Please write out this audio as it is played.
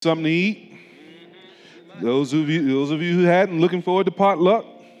Something to eat. Those of you who hadn't, looking forward to potluck,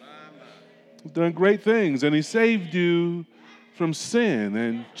 have done great things, and He saved you from sin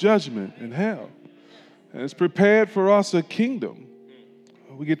and judgment and hell, and has prepared for us a kingdom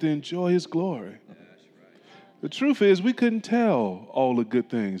where we get to enjoy His glory. The truth is, we couldn't tell all the good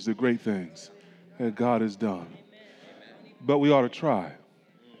things, the great things that God has done, but we ought to try.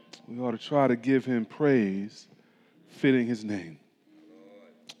 We ought to try to give Him praise fitting His name.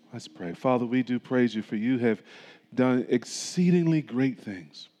 Let's pray. Father, we do praise You, for You have done exceedingly great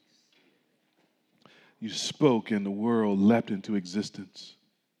things. You spoke and the world leapt into existence.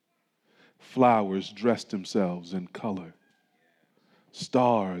 Flowers dressed themselves in color.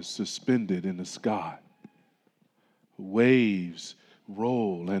 Stars suspended in the sky. Waves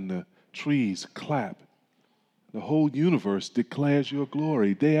roll and the trees clap. The whole universe declares Your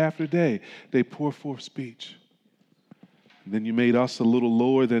glory. Day after day, they pour forth speech. And then You made us a little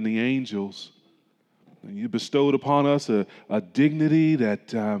lower than the angels. And You bestowed upon us a dignity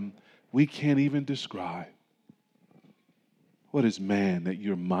that we can't even describe. What is man that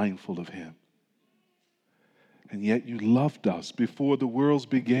You're mindful of him? And yet You loved us before the worlds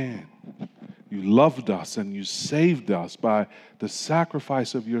began. You loved us and You saved us by the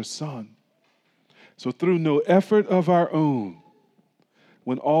sacrifice of Your Son. So through no effort of our own,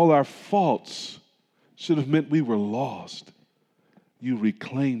 when all our faults should have meant we were lost, You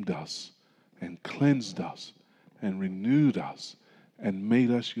reclaimed us and cleansed us and renewed us and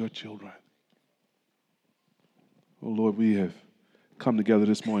made us Your children. Oh Lord, we have come together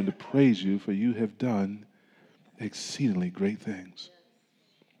this morning to praise You, for You have done exceedingly great things.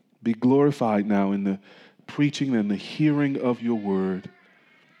 Be glorified now in the preaching and the hearing of Your word.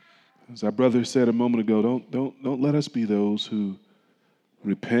 As our brother said a moment ago, don't let us be those who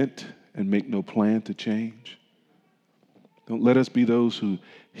repent and make no plan to change. Don't let us be those who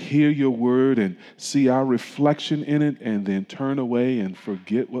hear Your word and see our reflection in it and then turn away and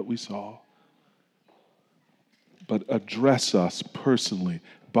forget what we saw. But address us personally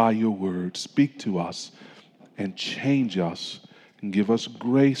by Your word. Speak to us and change us and give us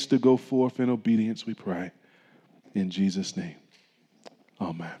grace to go forth in obedience, we pray. In Jesus' name,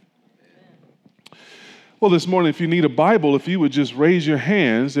 amen. Well, this morning, if you need a Bible, if you would just raise your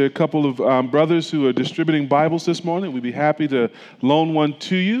hands. There are a couple of brothers who are distributing Bibles this morning. We'd be happy to loan one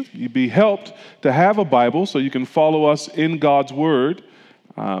to you. You'd be helped to have a Bible so you can follow us in God's Word.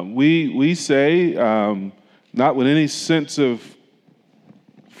 We say, not with any sense of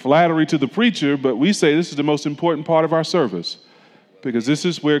flattery to the preacher, but we say this is the most important part of our service because this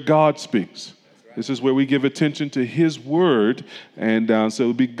is where God speaks. This is where we give attention to His Word, and so it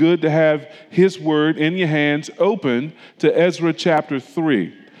would be good to have His Word in your hands open to Ezra chapter 3.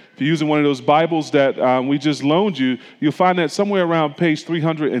 If you're using one of those Bibles that we just loaned you, you'll find that somewhere around page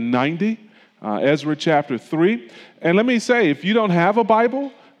 390, Ezra chapter 3. And let me say, if you don't have a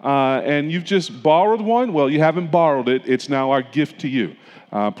Bible and you've just borrowed one, well, you haven't borrowed it. It's now our gift to you.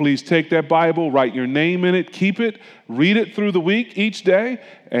 Please take that Bible, write your name in it, keep it, read it through the week each day,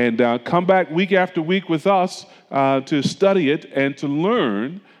 and come back week after week with us to study it and to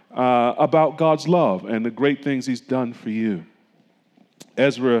learn about God's love and the great things He's done for you.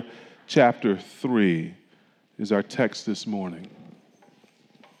 Ezra chapter 3 is our text this morning.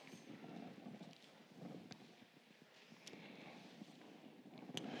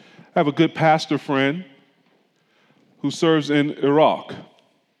 I have a good pastor friend who serves in Iraq.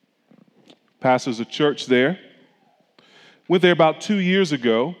 Pastors a church there. Went there about 2 years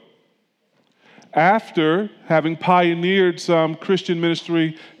ago after having pioneered some Christian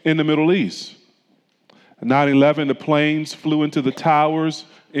ministry in the Middle East. On 9/11, the planes flew into the towers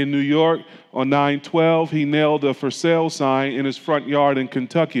in New York. On 9/12, he nailed a for sale sign in his front yard in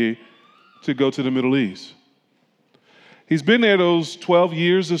Kentucky to go to the Middle East. He's been there those 12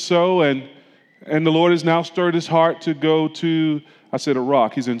 years or so, and the Lord has now stirred his heart to go to, I said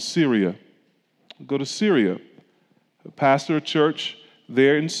Iraq, he's in Syria. Go to Syria. Pastor a church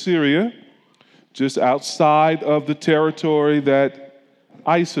there in Syria, just outside of the territory that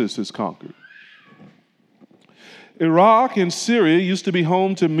ISIS has conquered. Iraq and Syria used to be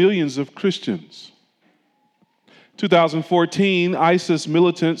home to millions of Christians. 2014, ISIS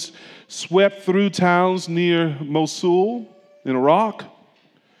militants swept through towns near Mosul in Iraq.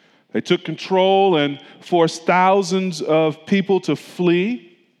 They took control and forced thousands of people to flee.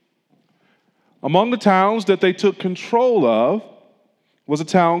 Among the towns that they took control of was a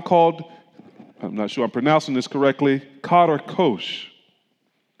town called, I'm not sure I'm pronouncing this correctly, Karakosh.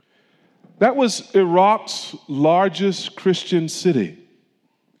 That was Iraq's largest Christian city.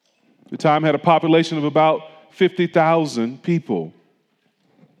 The time had a population of about 50,000 people.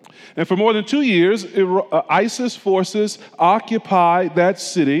 And for more than 2 years, ISIS forces occupied that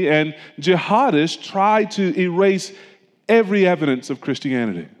city, and jihadists tried to erase every evidence of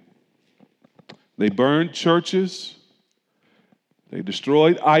Christianity. They burned churches, they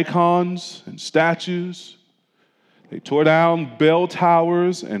destroyed icons and statues, they tore down bell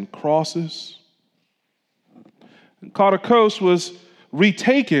towers and crosses. And Qaraqosh was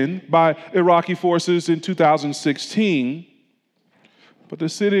retaken by Iraqi forces in 2016, but the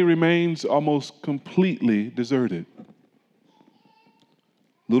city remains almost completely deserted.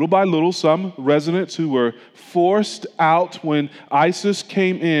 Little by little, some residents who were forced out when ISIS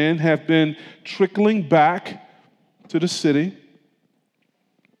came in have been trickling back to the city.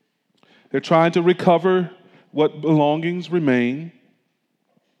 They're trying to recover what belongings remain.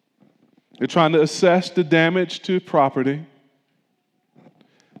 They're trying to assess the damage to property.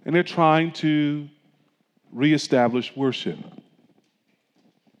 And they're trying to reestablish worship.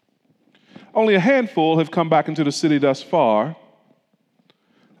 Only a handful have come back into the city thus far.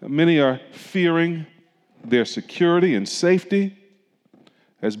 Many are fearing their security and safety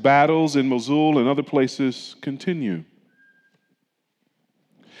as battles in Mosul and other places continue.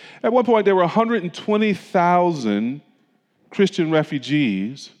 At one point, there were 120,000 Christian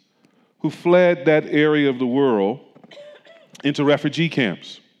refugees who fled that area of the world into refugee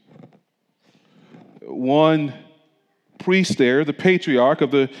camps. One priest there, the patriarch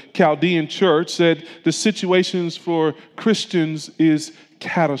of the Chaldean church, said the situations for Christians is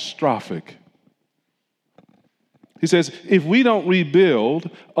catastrophic. He says, if we don't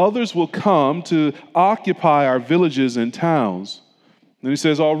rebuild, others will come to occupy our villages and towns. And he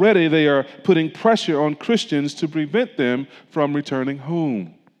says, already they are putting pressure on Christians to prevent them from returning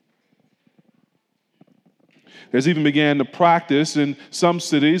home. There's even began to practice in some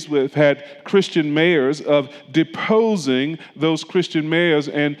cities. We've had Christian mayors of deposing those Christian mayors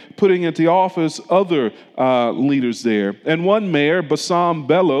and putting into office other leaders there. And one mayor, Bassam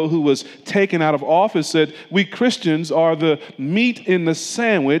Bello, who was taken out of office, said, we Christians are the meat in the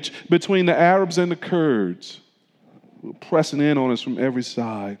sandwich between the Arabs and the Kurds, pressing in on us from every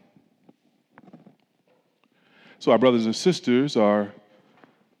side. So our brothers and sisters are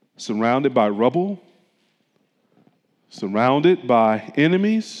surrounded by rubble, surrounded by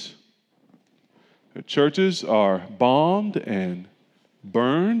enemies. Their churches are bombed and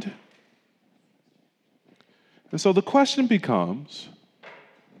burned. And so the question becomes,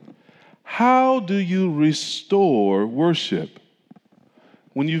 how do you restore worship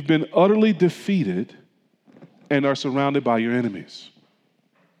when you've been utterly defeated and are surrounded by your enemies?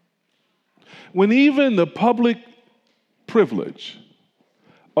 When even the public privilege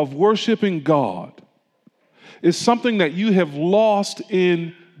of worshiping God is something that you have lost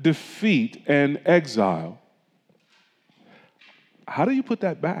in defeat and exile, how do you put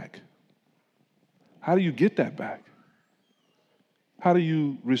that back? How do you get that back? How do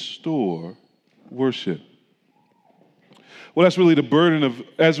you restore worship? Well, that's really the burden of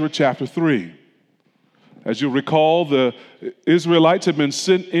Ezra chapter 3. As you recall, the Israelites had been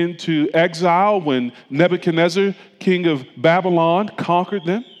sent into exile when Nebuchadnezzar, king of Babylon, conquered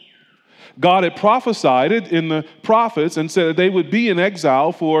them. God had prophesied it in the prophets and said that they would be in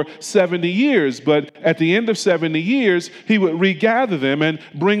exile for 70 years, but at the end of 70 years, he would regather them and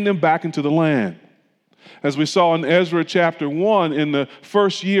bring them back into the land. As we saw in Ezra chapter 1, in the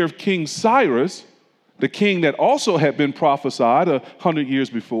first year of King Cyrus, the king that also had been prophesied 100 years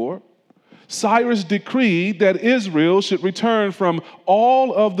before, Cyrus decreed that Israel should return from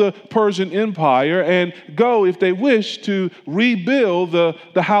all of the Persian Empire and go, if they wish, to rebuild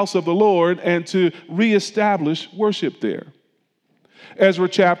the house of the Lord and to reestablish worship there. Ezra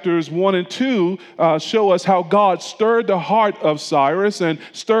chapters 1 and 2 show us how God stirred the heart of Cyrus and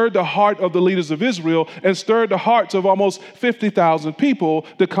stirred the heart of the leaders of Israel and stirred the hearts of almost 50,000 people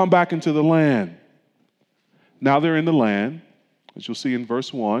to come back into the land. Now they're in the land, as you'll see in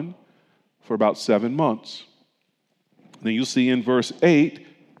verse 1, for about 7 months. Then you'll see in verse 8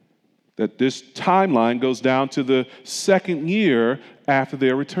 that this timeline goes down to the second year after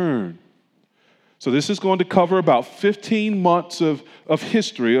their return. So this is going to cover about 15 months of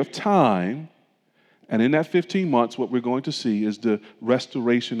history, of time. And in that 15 months, what we're going to see is the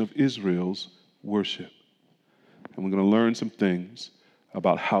restoration of Israel's worship. And we're going to learn some things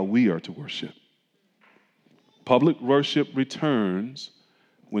about how we are to worship. Public worship returns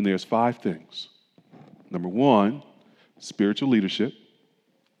when there's 5 things. Number 1, spiritual leadership.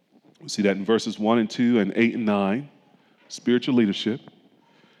 We see that in verses 1 and 2 and 8 and 9. Spiritual leadership.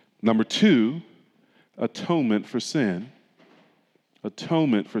 Number 2, atonement for sin.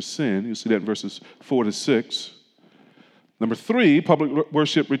 Atonement for sin. You'll see that in verses 4 to 6. Number 3, public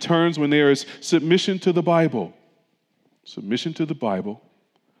worship returns when there is submission to the Bible. Submission to the Bible.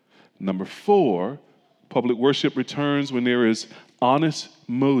 Number 4, public worship returns when there is honest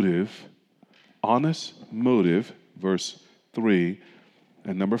motive. Honest motive, verse 3.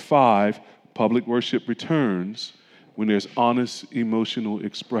 And number 5, public worship returns when there's honest emotional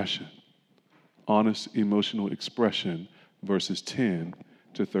expression. Honest emotional expression, verses 10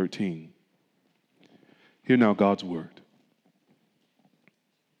 to 13. Hear now God's word.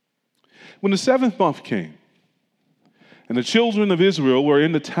 When the 7th month came, and the children of Israel were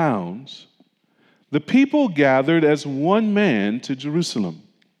in the towns, the people gathered as one man to Jerusalem.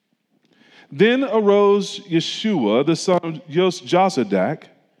 Then arose Yeshua, the son of Jozadak,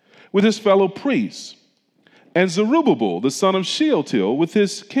 with his fellow priests, and Zerubbabel, the son of Shealtiel, with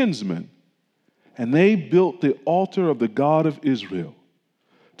his kinsmen. And they built the altar of the God of Israel,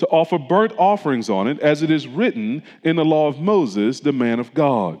 to offer burnt offerings on it, as it is written in the law of Moses, the man of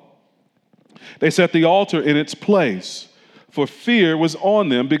God. They set the altar in its place, for fear was on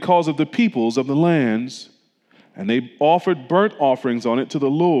them because of the peoples of the lands. And they offered burnt offerings on it to the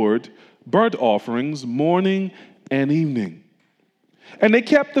Lord, burnt offerings morning and evening. And they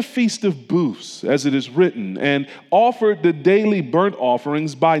kept the feast of booths, as it is written, and offered the daily burnt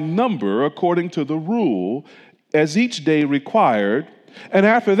offerings by number according to the rule, as each day required. And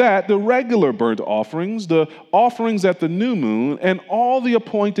after that, the regular burnt offerings, the offerings at the new moon, and all the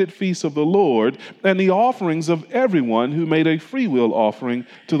appointed feasts of the Lord, and the offerings of everyone who made a freewill offering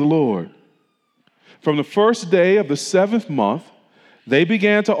to the Lord. From the first day of the 7th month, they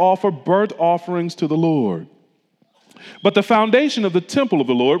began to offer burnt offerings to the Lord. But the foundation of the temple of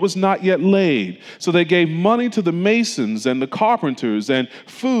the Lord was not yet laid. So they gave money to the masons and the carpenters, and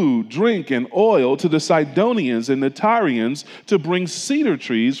food, drink, and oil to the Sidonians and the Tyrians, to bring cedar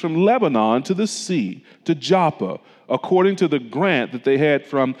trees from Lebanon to the sea, to Joppa, according to the grant that they had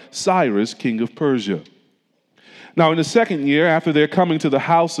from Cyrus, king of Persia. Now in the 2nd year after their coming to the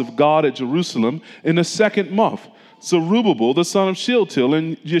house of God at Jerusalem, in the 2nd month, Zerubbabel, the son of Shealtiel,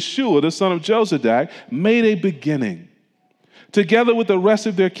 and Yeshua, the son of Jozadak, made a beginning, together with the rest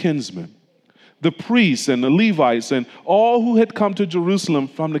of their kinsmen, the priests and the Levites, and all who had come to Jerusalem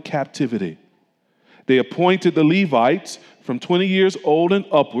from the captivity. They appointed the Levites from 20 years old and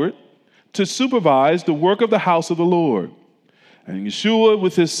upward to supervise the work of the house of the Lord. And Yeshua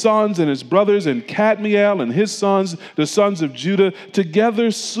with his sons and his brothers, and Kadmiel and his sons, the sons of Judah, together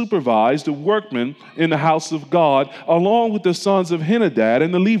supervised the workmen in the house of God, along with the sons of Henadad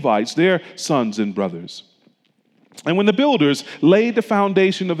and the Levites, their sons and brothers. And when the builders laid the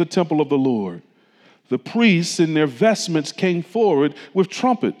foundation of the temple of the Lord, the priests in their vestments came forward with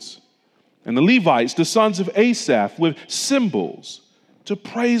trumpets, and the Levites, the sons of Asaph, with cymbals, to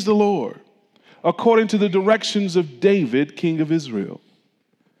praise the Lord, according to the directions of David, king of Israel.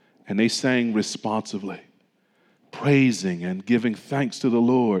 And they sang responsively, praising and giving thanks to the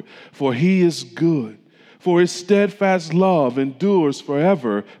Lord, for he is good, for his steadfast love endures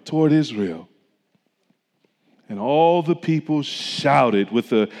forever toward Israel. And all the people shouted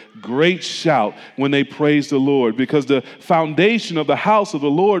with a great shout when they praised the Lord, because the foundation of the house of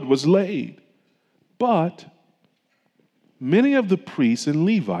the Lord was laid. But many of the priests and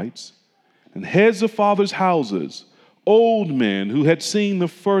Levites and heads of fathers' houses, old men who had seen the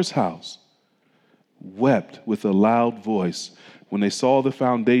first house, wept with a loud voice when they saw the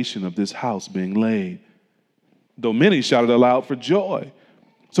foundation of this house being laid, though many shouted aloud for joy.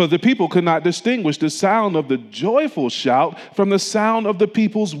 So the people could not distinguish the sound of the joyful shout from the sound of the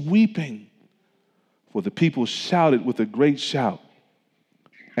people's weeping. For the people shouted with a great shout,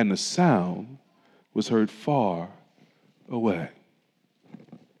 and the sound was heard far away.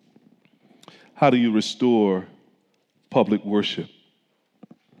 How do you restore public worship?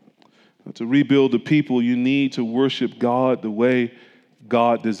 To rebuild the people, you need to worship God the way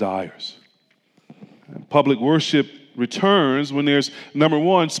God desires. And public worship returns when there's, number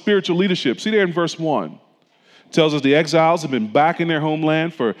one, spiritual leadership. See there in verse 1. It tells us the exiles have been back in their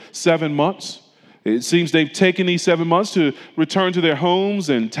homeland for 7 months. It seems they've taken these 7 months to return to their homes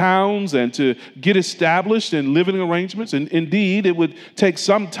and towns and to get established in living arrangements. And indeed, it would take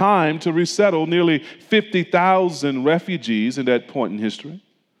some time to resettle nearly 50,000 refugees in that point in history.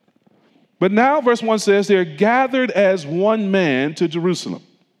 But now, verse 1 says, they're gathered as one man to Jerusalem.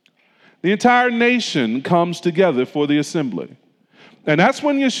 The entire nation comes together for the assembly. And that's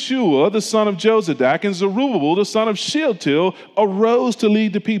when Yeshua, the son of Jozadak, and Zerubbabel, the son of Shealtiel, arose to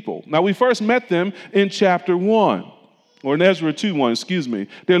lead the people. Now, we first met them in chapter 1, or in Ezra 2:1,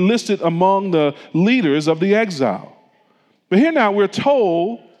 They're listed among the leaders of the exile. But here now we're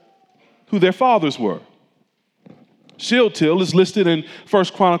told who their fathers were. Shealtiel is listed in 1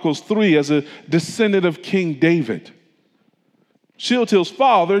 Chronicles 3 as a descendant of King David. Shealtiel's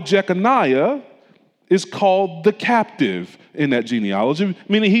father, Jeconiah, is called the captive in that genealogy,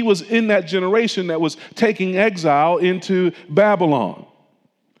 meaning he was in that generation that was taking exile into Babylon.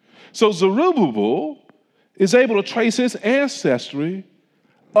 So Zerubbabel is able to trace his ancestry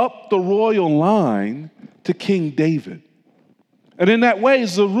up the royal line to King David. And in that way,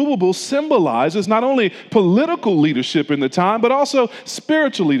 Zerubbabel symbolizes not only political leadership in the time, but also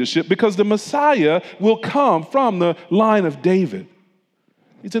spiritual leadership, because the Messiah will come from the line of David.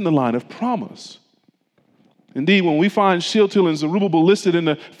 He's in the line of promise. Indeed, when we find Shealtiel and Zerubbabel listed in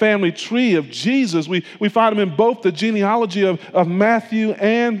the family tree of Jesus, we find them in both the genealogy of Matthew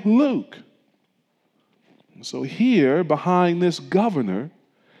and Luke. So here, behind this governor,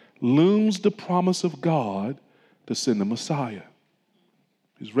 looms the promise of God to send the Messiah.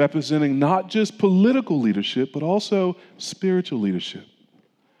 He's representing not just political leadership, but also spiritual leadership.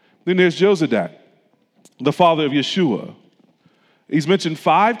 Then there's Josadak, the father of Yeshua. He's mentioned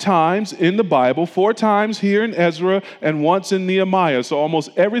 5 times in the Bible, 4 times here in Ezra, and once in Nehemiah. So almost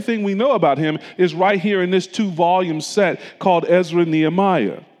everything we know about him is right here in this 2-volume set called Ezra and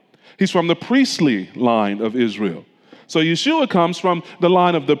Nehemiah. He's from the priestly line of Israel. So Yeshua comes from the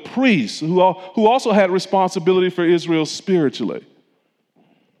line of the priests who also had responsibility for Israel spiritually.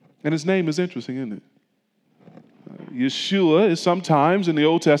 And his name is interesting, isn't it? Yeshua is sometimes in the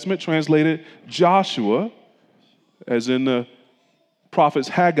Old Testament translated Joshua, as in the prophets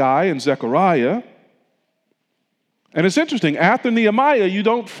Haggai and Zechariah. And it's interesting, after Nehemiah, you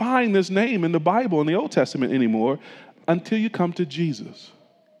don't find this name in the Bible in the Old Testament anymore until you come to Jesus.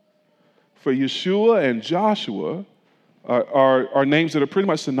 For Yeshua and Joshua are names that are pretty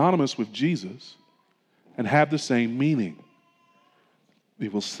much synonymous with Jesus and have the same meaning. We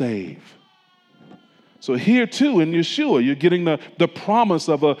will save. So here too in Yeshua, you're getting the promise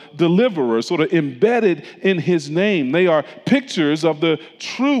of a deliverer sort of embedded in his name. They are pictures of the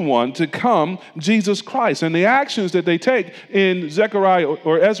true one to come, Jesus Christ. And the actions that they take in Zechariah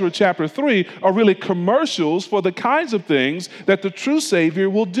or Ezra chapter 3 are really commercials for the kinds of things that the true Savior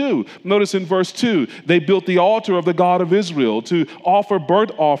will do. Notice in verse 2, they built the altar of the God of Israel to offer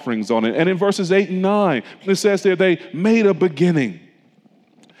burnt offerings on it. And in verses 8 and 9, it says there they made a beginning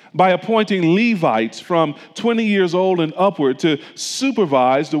by appointing Levites from 20 years old and upward to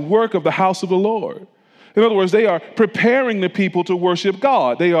supervise the work of the house of the Lord. In other words, they are preparing the people to worship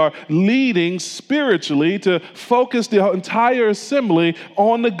God. They are leading spiritually to focus the entire assembly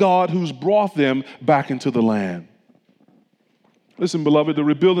on the God who's brought them back into the land. Listen, beloved, the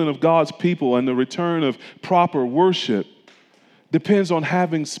rebuilding of God's people and the return of proper worship depends on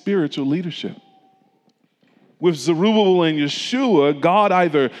having spiritual leadership. With Zerubbabel and Yeshua, God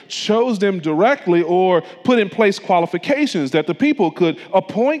either chose them directly or put in place qualifications that the people could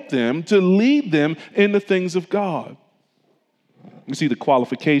appoint them to lead them in the things of God. You see the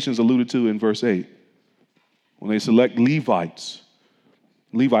qualifications alluded to in verse 8. When they select Levites,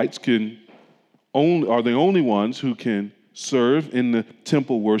 Levites are the only ones who can serve in the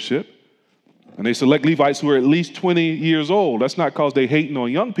temple worship. And they select Levites who are at least 20 years old. That's not because they're hating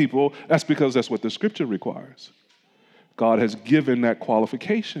on young people. That's because that's what the scripture requires. God has given that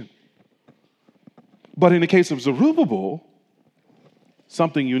qualification. But in the case of Zerubbabel,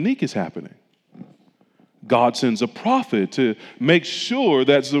 something unique is happening. God sends a prophet to make sure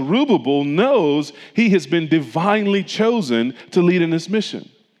that Zerubbabel knows he has been divinely chosen to lead in this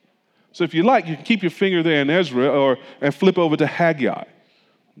mission. So if you like, you can keep your finger there in Ezra and flip over to Haggai.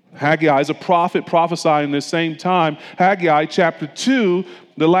 Haggai is a prophet prophesying this same time. Haggai chapter 2,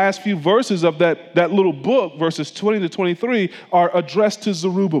 the last few verses of that little book, verses 20 to 23, are addressed to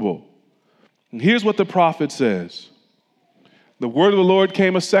Zerubbabel. And here's what the prophet says. The word of the Lord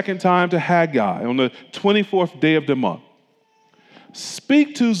came a second time to Haggai on the 24th day of the month.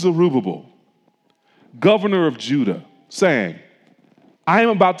 Speak to Zerubbabel, governor of Judah, saying, I am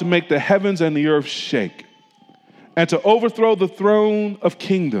about to make the heavens and the earth shake, and to overthrow the throne of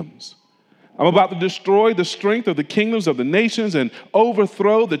kingdoms. I'm about to destroy the strength of the kingdoms of the nations and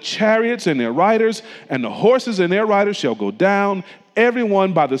overthrow the chariots and their riders, and the horses and their riders shall go down,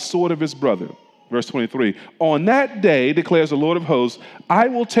 everyone by the sword of his brother. Verse 23, on that day, declares the Lord of hosts, I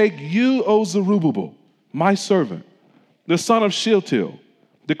will take you, O Zerubbabel, my servant, the son of Shealtiel,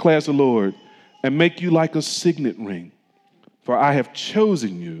 declares the Lord, and make you like a signet ring. For I have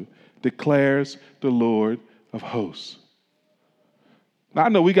chosen you, declares the Lord of hosts. Now, I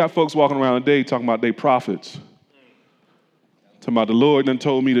know we got folks walking around today talking about they prophets. Talking about the Lord done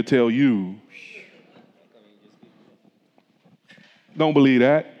told me to tell you. Don't believe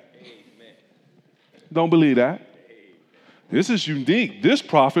that. Don't believe that. This is unique. This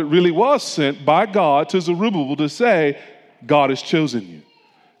prophet really was sent by God to Zerubbabel to say, God has chosen you.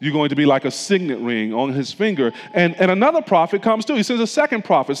 You're going to be like a signet ring on his finger. And another prophet comes too. He sends a second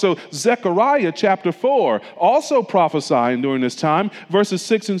prophet. So Zechariah chapter 4, also prophesying during this time, verses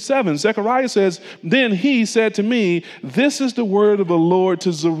 6 and 7. Zechariah says, then he said to me, this is the word of the Lord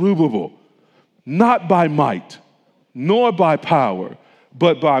to Zerubbabel, not by might, nor by power,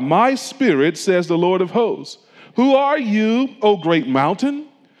 but by my spirit, says the Lord of hosts. Who are you, O great mountain?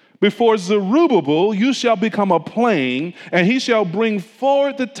 Before Zerubbabel, you shall become a plain, and he shall bring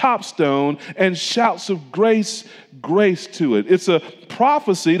forward the top stone and shouts of grace, grace to it. It's a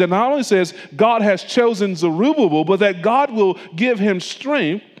prophecy that not only says God has chosen Zerubbabel, but that God will give him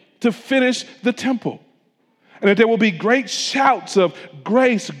strength to finish the temple. And that there will be great shouts of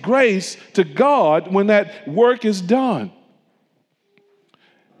grace, grace to God when that work is done.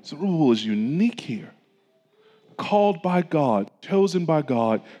 Zerubbabel is unique here. Called by God, chosen by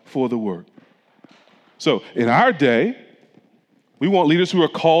God for the work. So in our day, we want leaders who are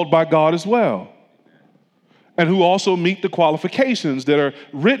called by God as well, and who also meet the qualifications that are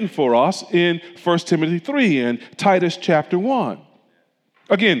written for us in 1 Timothy 3 and Titus chapter 1.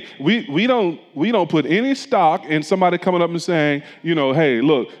 Again, we don't put any stock in somebody coming up and saying, hey,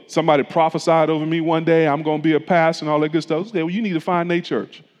 look, somebody prophesied over me one day, I'm going to be a pastor and all that good stuff. Well, you need to find a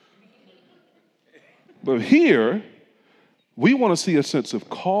church. But here, we want to see a sense of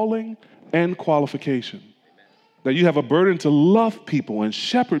calling and qualification. That you have a burden to love people and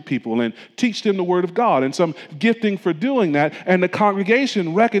shepherd people and teach them the word of God and some gifting for doing that. And the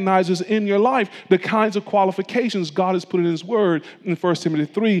congregation recognizes in your life the kinds of qualifications God has put in his word in 1 Timothy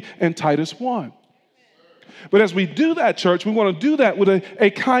 3 and Titus 1. But as we do that, church, we want to do that with a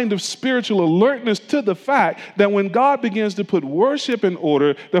kind of spiritual alertness to the fact that when God begins to put worship in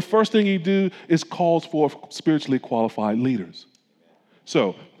order, the first thing he do is calls for spiritually qualified leaders.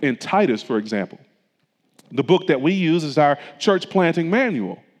 So in Titus, for example, the book that we use is our church planting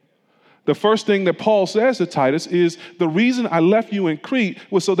manual. The first thing that Paul says to Titus is, the reason I left you in Crete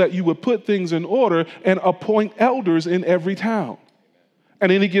was so that you would put things in order and appoint elders in every town.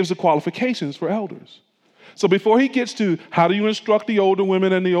 And then he gives the qualifications for elders. So before he gets to how do you instruct the older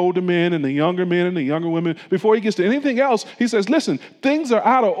women and the older men and the younger men and the younger women, before he gets to anything else, he says, listen, things are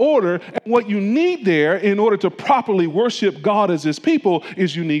out of order, and what you need there in order to properly worship God as his people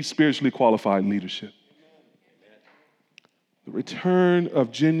is you need spiritually qualified leadership. The return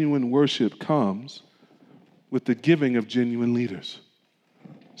of genuine worship comes with the giving of genuine leaders,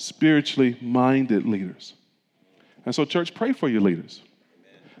 spiritually minded leaders. And so, church, pray for your leaders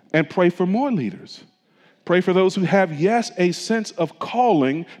and pray for more leaders. Pray for those who have, yes, a sense of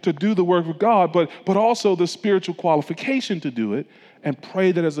calling to do the work of God, but also the spiritual qualification to do it, and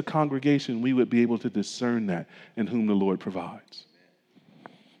pray that as a congregation we would be able to discern that in whom the Lord provides.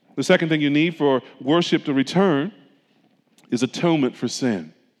 The second thing you need for worship to return is atonement for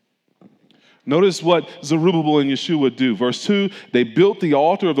sin. Notice what Zerubbabel and Yeshua do. Verse 2, they built the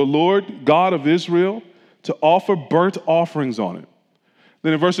altar of the Lord, God of Israel, to offer burnt offerings on it.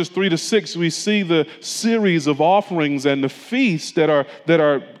 Then in verses 3 to 6, we see the series of offerings and the feasts that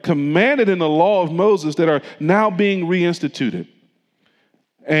are commanded in the law of Moses that are now being reinstituted.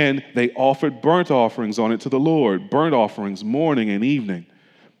 And they offered burnt offerings on it to the Lord, burnt offerings morning and evening.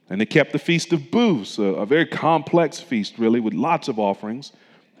 And they kept the Feast of Booths, a very complex feast, really, with lots of offerings,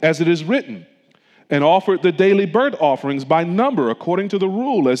 as it is written, and offered the daily burnt offerings by number according to the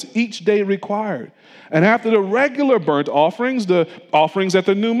rule as each day required. And after the regular burnt offerings, the offerings at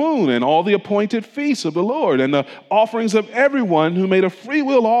the new moon and all the appointed feasts of the Lord and the offerings of everyone who made a free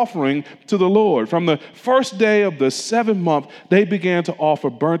will offering to the Lord. From the first day of the 7th month, they began to offer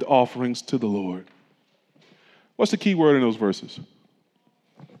burnt offerings to the Lord. What's the key word in those verses?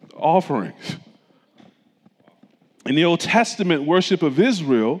 Offerings. In the Old Testament worship of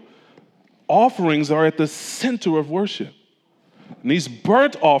Israel, offerings are at the center of worship. And these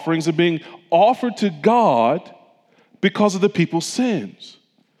burnt offerings are being offered to God because of the people's sins.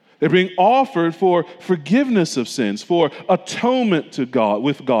 They're being offered for forgiveness of sins, for atonement to God,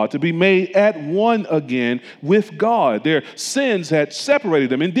 with God, to be made at one again with God. Their sins had separated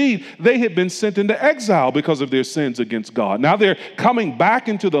them. Indeed, they had been sent into exile because of their sins against God. Now they're coming back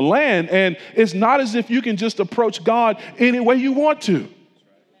into the land, and it's not as if you can just approach God any way you want to.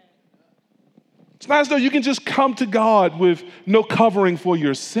 It's not as though you can just come to God with no covering for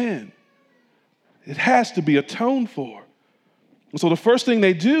your sin. It has to be atoned for. And so the first thing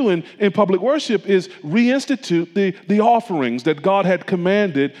they do in public worship is reinstitute the offerings that God had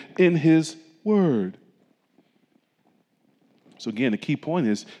commanded in his word. So again, the key point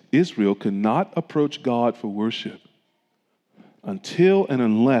is Israel could not approach God for worship until and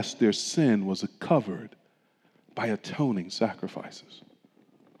unless their sin was covered by atoning sacrifices.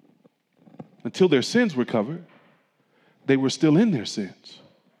 Until their sins were covered, they were still in their sins.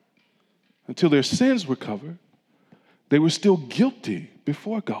 Until their sins were covered, they were still guilty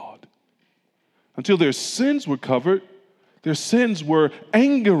before God. Until their sins were covered, their sins were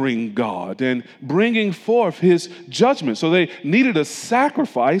angering God and bringing forth his judgment. So they needed a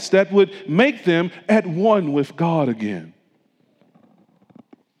sacrifice that would make them at one with God again.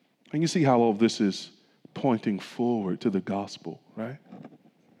 And you see how all of this is pointing forward to the gospel, right?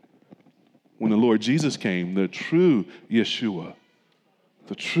 When the Lord Jesus came, the true Yeshua,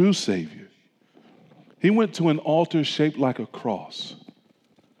 the true Savior, he went to an altar shaped like a cross.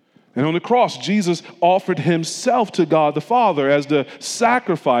 And on the cross, Jesus offered himself to God the Father as the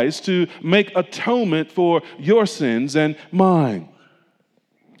sacrifice to make atonement for your sins and mine.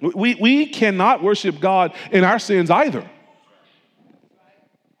 We cannot worship God in our sins either.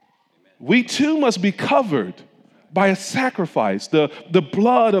 We too must be covered by a sacrifice, the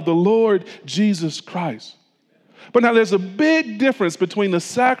blood of the Lord Jesus Christ. But now there's a big difference between the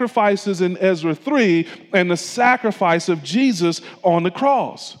sacrifices in Ezra 3 and the sacrifice of Jesus on the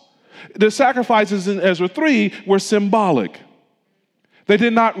cross. The sacrifices in Ezra 3 were symbolic. They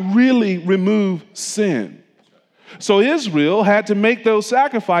did not really remove sin. So Israel had to make those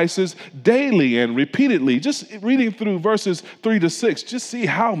sacrifices daily and repeatedly. Just reading through verses 3 to 6, just see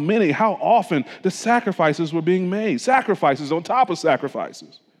how often the sacrifices were being made. Sacrifices on top of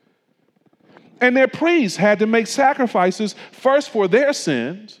sacrifices. And their priests had to make sacrifices first for their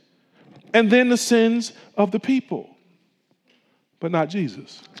sins and then the sins of the people. But not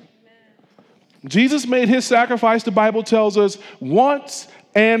Jesus. Jesus made his sacrifice, the Bible tells us, once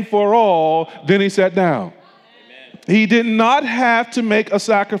and for all, then he sat down. Amen. He did not have to make a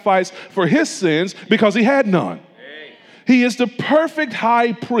sacrifice for his sins because he had none. Hey. He is the perfect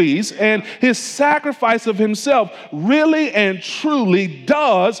high priest, and his sacrifice of himself really and truly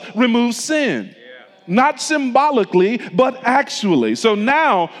does remove sin. Not symbolically, but actually. So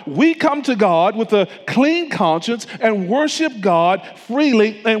now we come to God with a clean conscience and worship God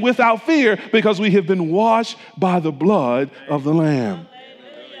freely and without fear because we have been washed by the blood of the Lamb.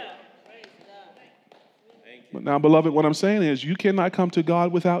 But now, beloved, what I'm saying is you cannot come to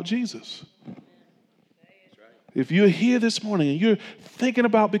God without Jesus. If you're here this morning and you're thinking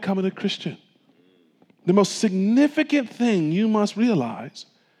about becoming a Christian, the most significant thing you must realize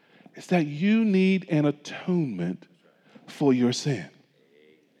is that you need an atonement for your sin.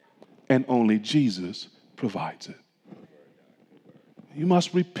 And only Jesus provides it. You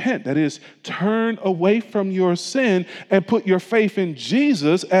must repent, that is, turn away from your sin and put your faith in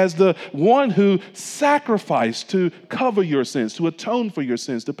Jesus as the one who sacrificed to cover your sins, to atone for your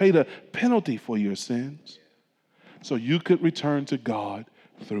sins, to pay the penalty for your sins, so you could return to God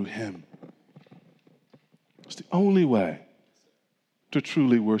through him. It's the only way to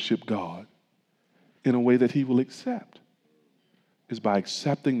truly worship God in a way that he will accept is by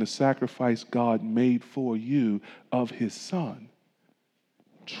accepting the sacrifice God made for you of his Son,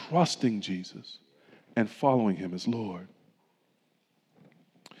 trusting Jesus, and following him as Lord.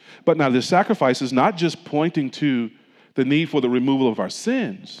 But now this sacrifice is not just pointing to the need for the removal of our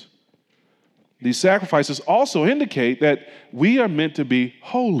sins. These sacrifices also indicate that we are meant to be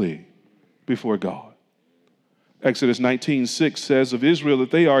holy before God. Exodus 19:6 says of Israel that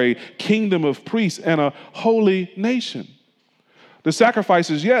they are a kingdom of priests and a holy nation. The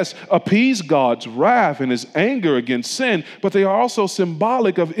sacrifices, yes, appease God's wrath and his anger against sin, but they are also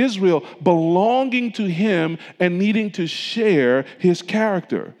symbolic of Israel belonging to him and needing to share his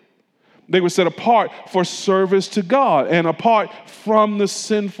character. They were set apart for service to God and apart from the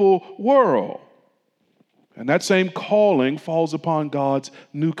sinful world. And that same calling falls upon God's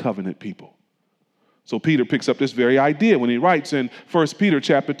new covenant people. So Peter picks up this very idea when he writes in 1 Peter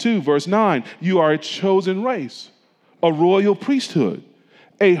chapter 2, verse 9, you are a chosen race, a royal priesthood,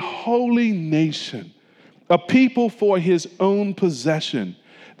 a holy nation, a people for his own possession,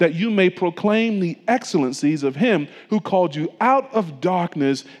 that you may proclaim the excellencies of him who called you out of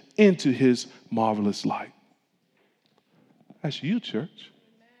darkness into his marvelous light. That's you, church.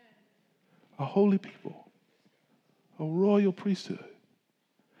 A holy people, a royal priesthood,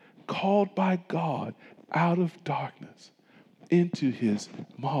 called by God out of darkness into his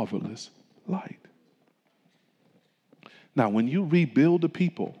marvelous light. Now, when you rebuild a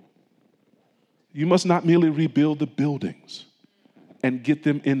people, you must not merely rebuild the buildings and get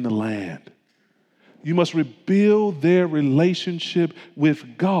them in the land. You must rebuild their relationship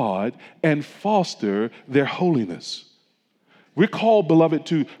with God and foster their holiness. We're called, beloved,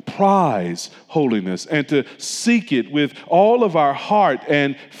 to prize holiness and to seek it with all of our heart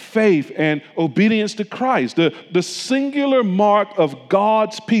and faith and obedience to Christ. The singular mark of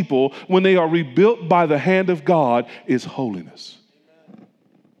God's people when they are rebuilt by the hand of God is holiness.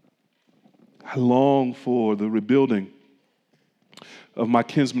 I long for the rebuilding of my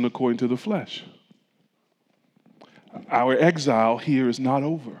kinsmen according to the flesh. Our exile here is not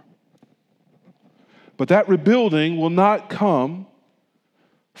over. But that rebuilding will not come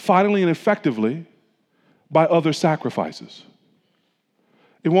finally and effectively by other sacrifices.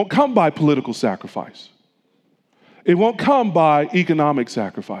 It won't come by political sacrifice. It won't come by economic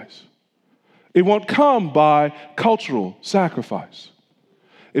sacrifice. It won't come by cultural sacrifice.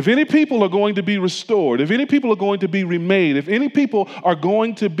 If any people are going to be restored, if any people are going to be remade, if any people are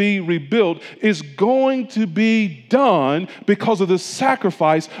going to be rebuilt, it's going to be done because of the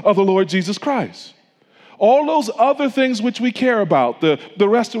sacrifice of the Lord Jesus Christ. All those other things which we care about, the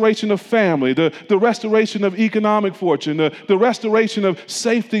restoration of family, the restoration of economic fortune, the restoration of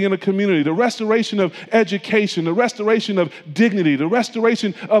safety in a community, the restoration of education, the restoration of dignity, the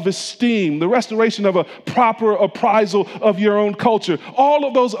restoration of esteem, the restoration of a proper appraisal of your own culture. All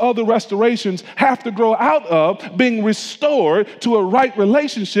of those other restorations have to grow out of being restored to a right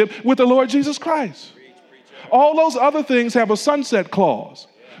relationship with the Lord Jesus Christ. All those other things have a sunset clause.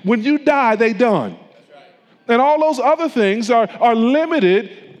 When you die, they done. And all those other things are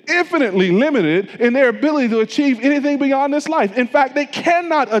limited, infinitely limited in their ability to achieve anything beyond this life. In fact, they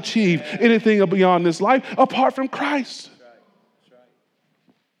cannot achieve anything beyond this life apart from Christ.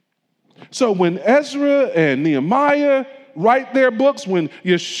 So when Ezra and Nehemiah write their books, when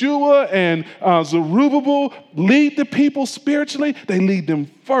Yeshua and Zerubbabel lead the people spiritually, they lead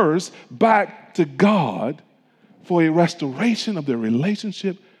them first back to God for a restoration of their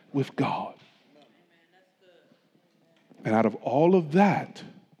relationship with God. And out of all of that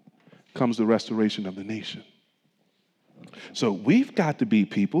comes the restoration of the nation. So we've got to be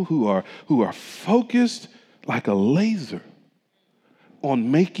people who are focused like a laser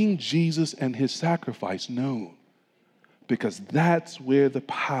on making Jesus and his sacrifice known, because that's where the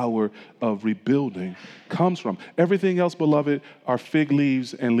power of rebuilding comes from. Everything else, beloved, are fig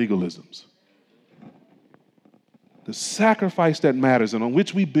leaves and legalisms. The sacrifice that matters and on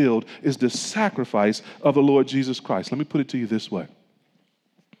which we build is the sacrifice of the Lord Jesus Christ. Let me put it to you this way.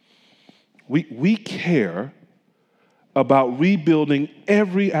 We care about rebuilding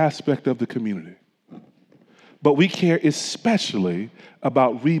every aspect of the community, but we care especially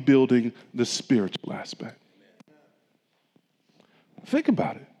about rebuilding the spiritual aspect. Think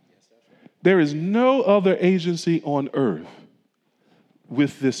about it. There is no other agency on earth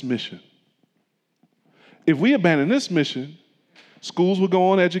with this mission. If we abandon this mission, schools will go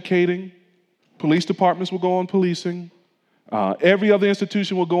on educating, police departments will go on policing, every other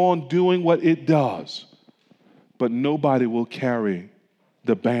institution will go on doing what it does, but nobody will carry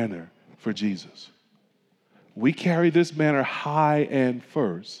the banner for Jesus. We carry this banner high and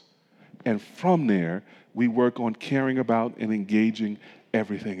first, and from there, we work on caring about and engaging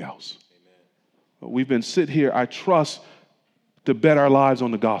everything else. Amen. We've been sit here, I trust, to bet our lives on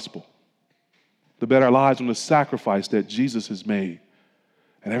the gospel, to bet our lives on the sacrifice that Jesus has made.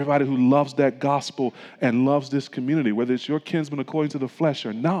 And everybody who loves that gospel and loves this community, whether it's your kinsman according to the flesh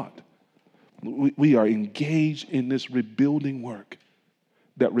or not, we are engaged in this rebuilding work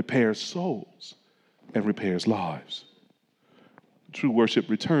that repairs souls and repairs lives. True worship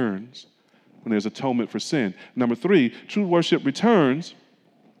returns when there's atonement for sin. Number 3, true worship returns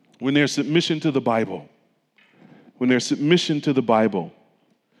when there's submission to the Bible. When there's submission to the Bible.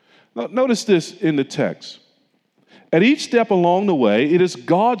 Now, notice this in the text. At each step along the way, it is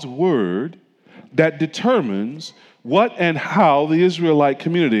God's word that determines what and how the Israelite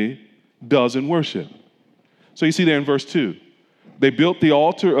community does in worship. So you see there in verse 2, they built the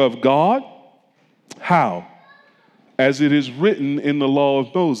altar of God. How? As it is written in the law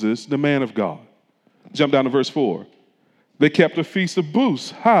of Moses, the man of God. Jump down to verse 4. They kept a feast of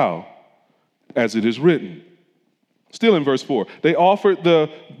booths. How? As it is written. Still in verse 4, they offered the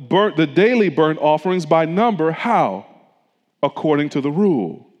daily burnt offerings by number. How? According to the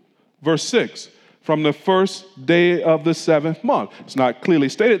rule. Verse 6, from the first day of the 7th month. It's not clearly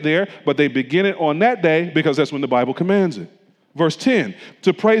stated there, but they begin it on that day because that's when the Bible commands it. Verse 10,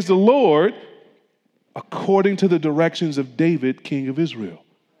 to praise the Lord according to the directions of David, king of Israel,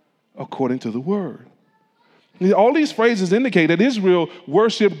 according to the word. All these phrases indicate that Israel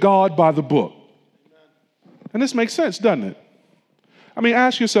worshiped God by the book. And this makes sense, doesn't it? I mean,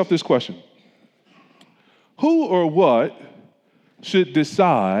 ask yourself this question. Who or what should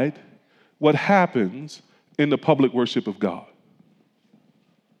decide what happens in the public worship of God?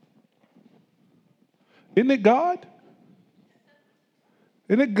 Isn't it God?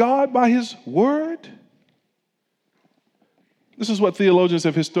 Isn't it God by his word? This is what theologians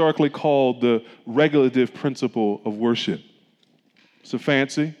have historically called the regulative principle of worship. It's a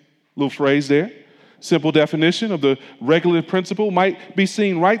fancy little phrase there. Simple definition of the regulative principle might be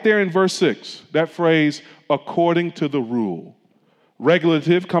seen right there in verse 6. That phrase, according to the rule.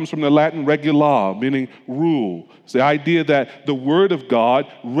 Regulative comes from the Latin regula, meaning rule. It's the idea that the Word of God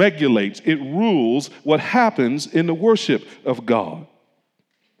regulates, it rules what happens in the worship of God.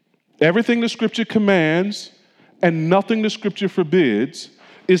 Everything the Scripture commands and nothing the Scripture forbids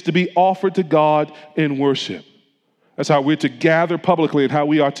is to be offered to God in worship. That's how we're to gather publicly and how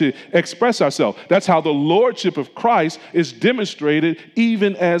we are to express ourselves. That's how the lordship of Christ is demonstrated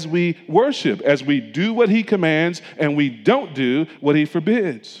even as we worship, as we do what he commands and we don't do what he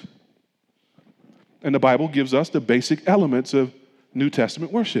forbids. And the Bible gives us the basic elements of New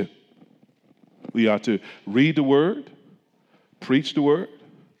Testament worship. We are to read the word, preach the word,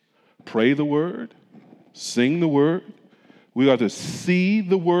 pray the word, sing the word. We are to see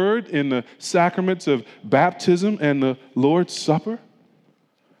the word in the sacraments of baptism and the Lord's Supper.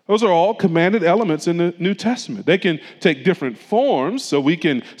 Those are all commanded elements in the New Testament. They can take different forms, so we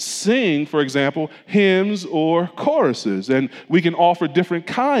can sing, for example, hymns or choruses, and we can offer different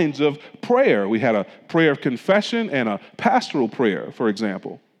kinds of prayer. We had a prayer of confession and a pastoral prayer, for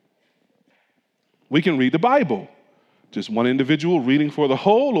example. We can read the Bible. Just one individual reading for the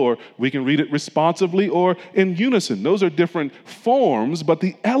whole, or we can read it responsively or in unison. Those are different forms, but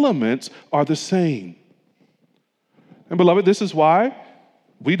the elements are the same. And beloved, this is why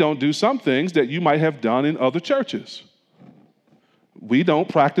we don't do some things that you might have done in other churches. We don't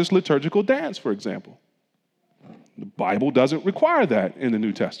practice liturgical dance, for example. The Bible doesn't require that in the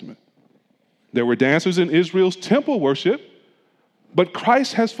New Testament. There were dancers in Israel's temple worship, but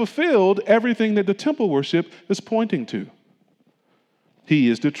Christ has fulfilled everything that the temple worship is pointing to. He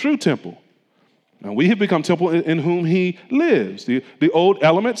is the true temple. Now we have become temple in whom he lives. The old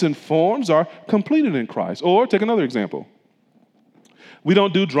elements and forms are completed in Christ. Or take another example. We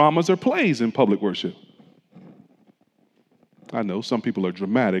don't do dramas or plays in public worship. I know some people are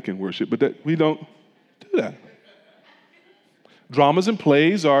dramatic in worship, but we don't do that. Dramas and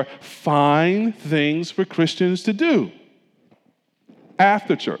plays are fine things for Christians to do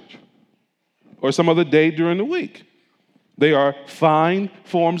after church or some other day during the week. They are fine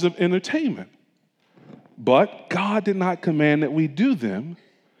forms of entertainment. But God did not command that we do them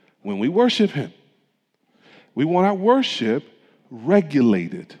when we worship him. We want our worship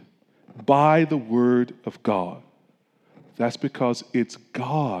regulated by the word of God. That's because it's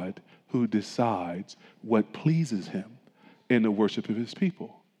God who decides what pleases him in the worship of his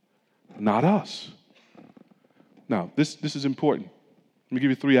people, not us. Now, this is important. Let me give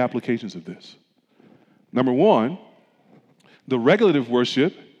you 3 applications of this. Number 1, the regulative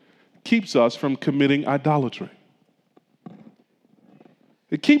worship keeps us from committing idolatry.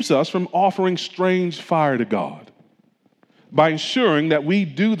 It keeps us from offering strange fire to God by ensuring that we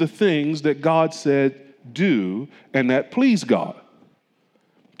do the things that God said do and that please God.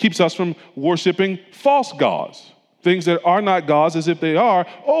 It keeps us from worshiping false gods, things that are not gods as if they are,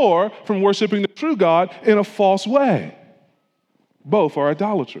 or from worshiping the true God in a false way. Both are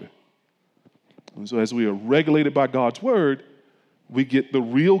idolatry. And so as we are regulated by God's word, we get the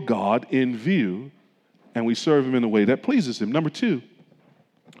real God in view, and we serve him in a way that pleases him. Number 2,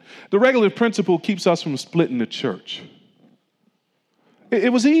 the regulative principle keeps us from splitting the church.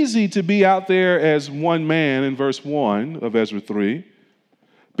 It was easy to be out there as one man in verse 1 of Ezra 3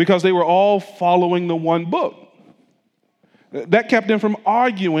 because they were all following the one book. That kept them from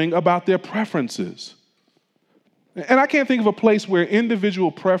arguing about their preferences. And I can't think of a place where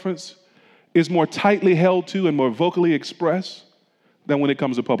individual preference is more tightly held to and more vocally expressed than when it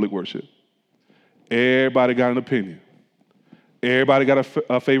comes to public worship. Everybody got an opinion. Everybody got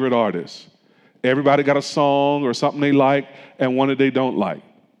a favorite artist. Everybody got a song or something they like and one that they don't like.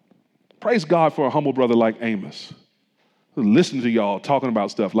 Praise God for a humble brother like Amos, who listens to y'all talking about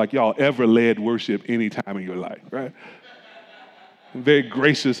stuff like y'all ever led worship any time in your life, right? And very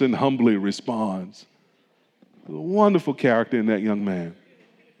gracious and humbly responds. There's a wonderful character in that young man.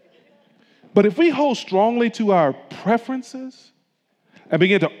 But if we hold strongly to our preferences and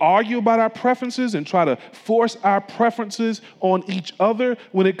begin to argue about our preferences and try to force our preferences on each other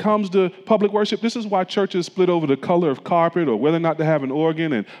when it comes to public worship, this is why churches split over the color of carpet or whether or not to have an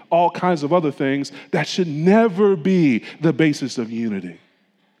organ and all kinds of other things. That should never be the basis of unity.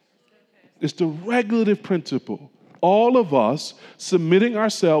 It's the regulative principle All of us submitting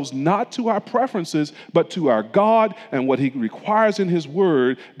ourselves not to our preferences, but to our God and what He requires in His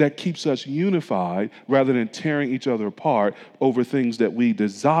Word that keeps us unified rather than tearing each other apart over things that we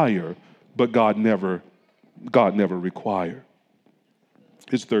desire, but God never required.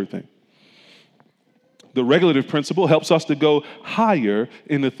 Here's the third thing. The regulative principle helps us to go higher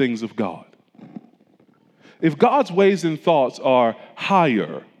in the things of God. If God's ways and thoughts are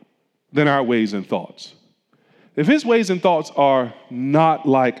higher than our ways and thoughts, if His ways and thoughts are not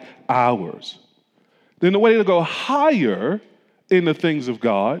like ours, then the way to go higher in the things of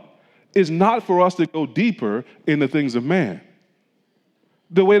God is not for us to go deeper in the things of man.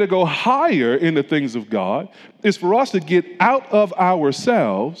 The way to go higher in the things of God is for us to get out of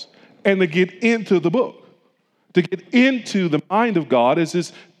ourselves and to get into the book, to get into the mind of God as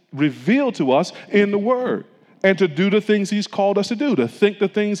it's revealed to us in the Word. And to do the things He's called us to do, to think the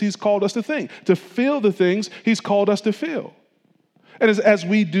things He's called us to think, to feel the things He's called us to feel. And as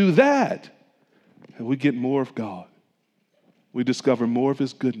we do that, we get more of God. We discover more of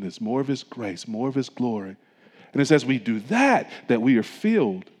His goodness, more of His grace, more of His glory. And it's as we do that we are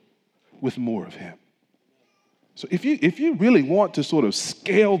filled with more of Him. So if you really want to sort of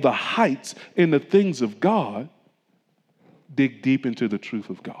scale the heights in the things of God, dig deep into the truth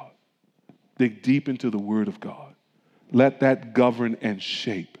of God. Dig deep into the Word of God. Let that govern and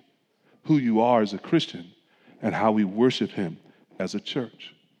shape who you are as a Christian and how we worship Him as a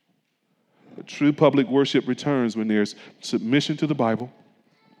church. A true public worship returns when there's submission to the Bible,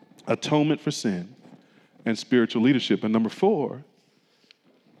 atonement for sin, and spiritual leadership. And number 4,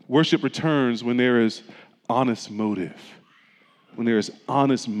 worship returns when there is honest motive. When there is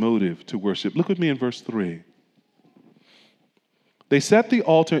honest motive to worship. Look with me in verse 3. They set the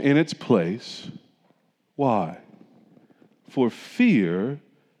altar in its place. Why? For fear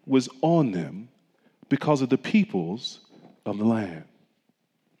was on them because of the peoples of the land.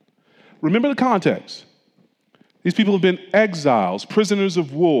 Remember the context. These people have been exiles, prisoners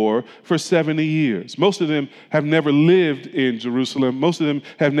of war for 70 years. Most of them have never lived in Jerusalem. Most of them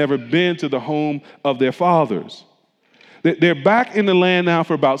have never been to the home of their fathers. They're back in the land now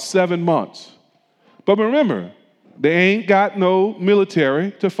for about 7 months. But remember, they ain't got no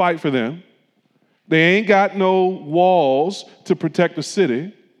military to fight for them. They ain't got no walls to protect the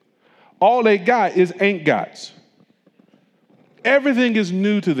city. All they got is ain't gots. Everything is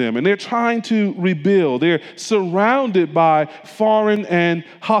new to them, and they're trying to rebuild. They're surrounded by foreign and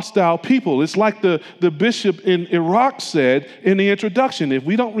hostile people. It's like the bishop in Iraq said in the introduction, if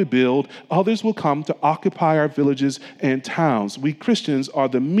we don't rebuild, others will come to occupy our villages and towns. We Christians are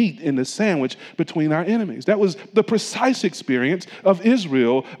the meat in the sandwich between our enemies. That was the precise experience of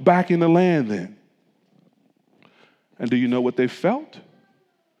Israel back in the land then. And do you know what they felt?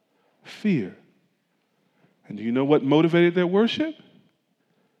 Fear. And do you know what motivated their worship?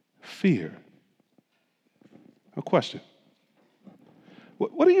 Fear. A question.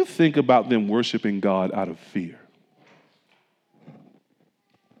 What do you think about them worshiping God out of fear?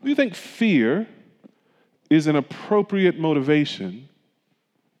 Do you think fear is an appropriate motivation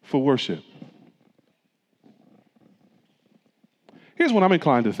for worship? Here's what I'm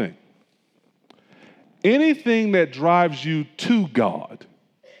inclined to think. Anything that drives you to God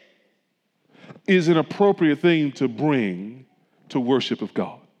is an appropriate thing to bring to worship of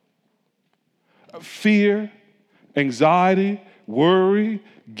God. Fear, anxiety, worry,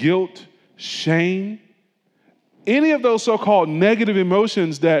 guilt, shame, any of those so-called negative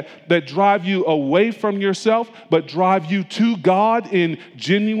emotions that drive you away from yourself but drive you to God in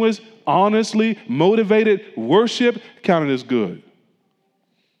genuine, honestly motivated worship, count it as good.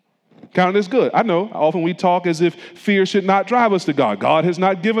 Count it as good. I know, often we talk as if fear should not drive us to God. God has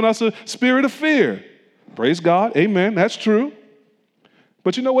not given us a spirit of fear. Praise God. Amen. That's true.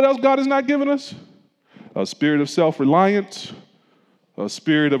 But you know what else God has not given us? A spirit of self-reliance, a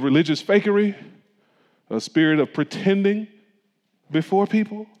spirit of religious fakery, a spirit of pretending before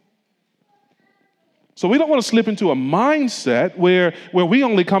people. So we don't want to slip into a mindset where we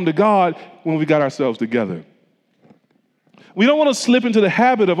only come to God when we got ourselves together. We don't want to slip into the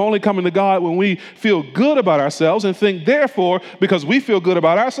habit of only coming to God when we feel good about ourselves and think, therefore, because we feel good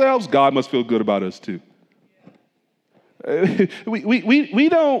about ourselves, God must feel good about us too. We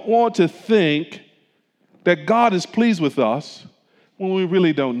don't want to think that God is pleased with us when we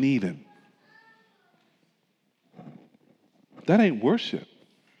really don't need Him. That ain't worship.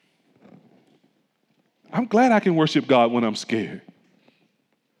 I'm glad I can worship God when I'm scared.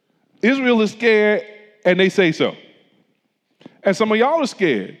 Israel is scared, and they say so. And some of y'all are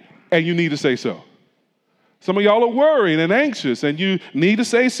scared, and you need to say so. Some of y'all are worried and anxious, and you need to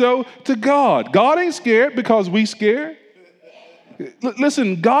say so to God. God ain't scared because we scared.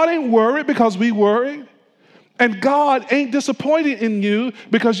 Listen, God ain't worried because we worried. And God ain't disappointed in you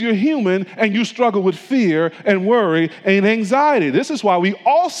because you're human and you struggle with fear and worry and anxiety. This is why we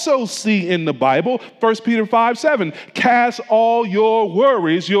also see in the Bible, 1 Peter 5:7, cast all your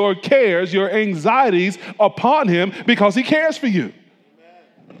worries, your cares, your anxieties upon him because he cares for you.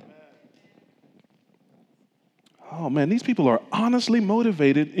 Amen. Oh man, these people are honestly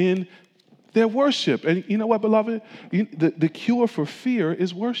motivated in their worship. And you know what, beloved? The cure for fear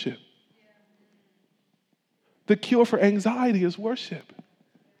is worship. The cure for anxiety is worship.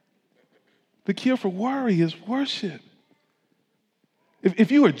 The cure for worry is worship.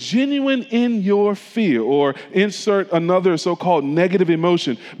 If you are genuine in your fear, or insert another so-called negative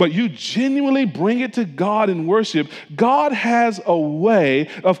emotion, but you genuinely bring it to God in worship, God has a way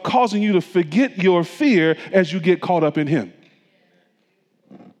of causing you to forget your fear as you get caught up in him.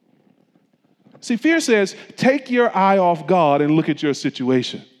 See, fear says, take your eye off God and look at your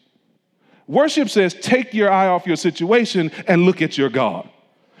situation. Worship says, take your eye off your situation and look at your God.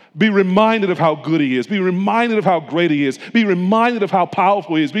 Be reminded of how good he is. Be reminded of how great he is. Be reminded of how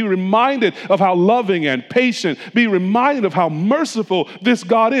powerful he is. Be reminded of how loving and patient. Be reminded of how merciful this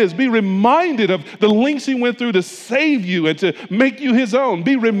God is. Be reminded of the lengths he went through to save you and to make you his own.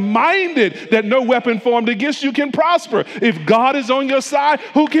 Be reminded that no weapon formed against you can prosper. If God is on your side,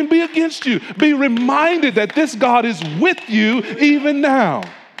 who can be against you? Be reminded that this God is with you even now.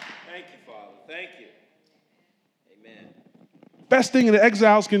 Best thing the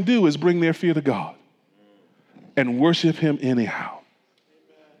exiles can do is bring their fear to God and worship him anyhow.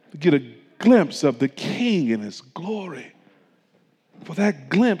 Get a glimpse of the King and his glory. For that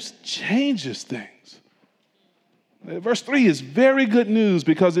glimpse changes things. Verse 3 is very good news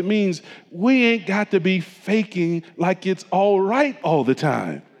because it means we ain't got to be faking like it's all right all the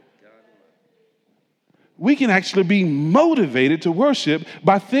time. We can actually be motivated to worship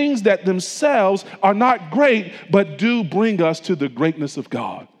by things that themselves are not great, but do bring us to the greatness of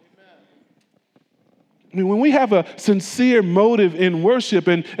God. I mean, when we have a sincere motive in worship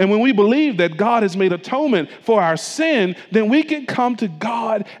and when we believe that God has made atonement for our sin, then we can come to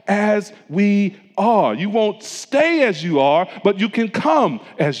God as we are. You won't stay as you are, but you can come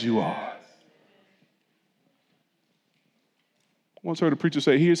as you are. I once heard a preacher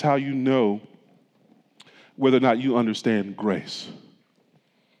say, here's how you know whether or not you understand grace,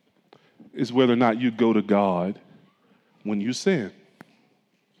 is whether or not you go to God when you sin.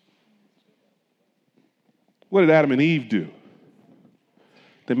 What did Adam and Eve do?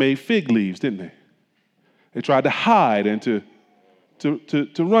 They made fig leaves, didn't they? They tried to hide and to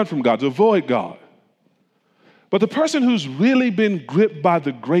run from God, to avoid God. But the person who's really been gripped by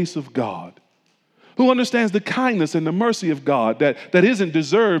the grace of God, who understands the kindness and the mercy of God that isn't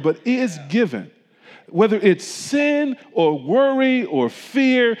deserved but is given, whether it's sin or worry or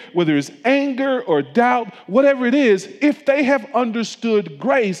fear, whether it's anger or doubt, whatever it is, if they have understood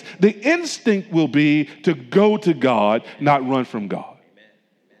grace, the instinct will be to go to God, not run from God.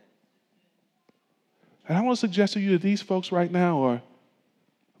 And I want to suggest to you that these folks right now are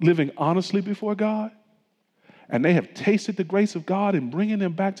living honestly before God, and they have tasted the grace of God in bringing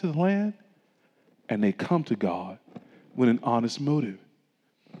them back to the land, and they come to God with an honest motive.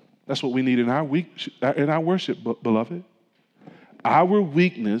 That's what we need in our worship, beloved. Our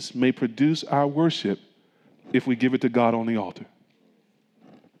weakness may produce our worship if we give it to God on the altar.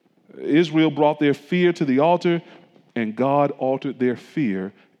 Israel brought their fear to the altar, and God altered their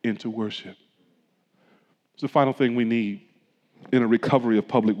fear into worship. It's the final thing we need in a recovery of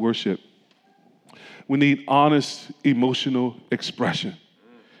public worship. We need honest emotional expression.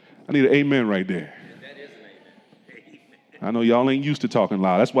 I need an amen right there. I know y'all ain't used to talking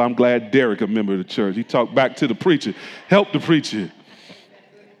loud. That's why I'm glad Derek, a member of the church, he talked back to the preacher, helped the preacher.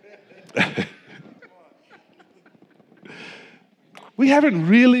 We haven't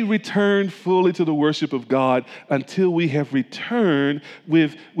really returned fully to the worship of God until we have returned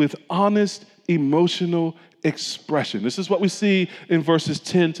with honest emotional expression. This is what we see in verses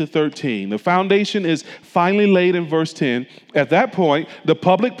 10 to 13. The foundation is finally laid in verse 10. At that point, the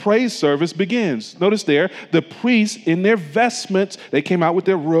public praise service begins. Notice there, the priests in their vestments, they came out with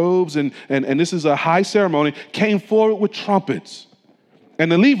their robes, and this is a high ceremony, came forward with trumpets.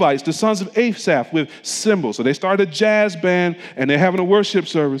 And the Levites, the sons of Asaph, with cymbals. So they started a jazz band, and they're having a worship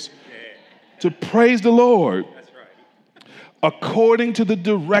service to praise the Lord. According to the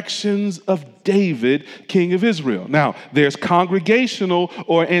directions of David, king of Israel. Now, there's congregational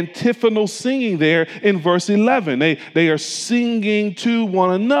or antiphonal singing there in verse 11. They are singing to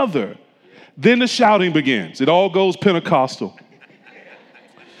one another. Then the shouting begins. It all goes Pentecostal.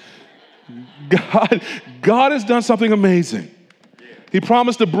 God has done something amazing. He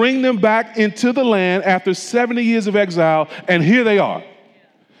promised to bring them back into the land after 70 years of exile, and here they are.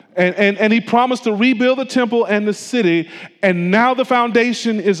 And he promised to rebuild the temple and the city, and now the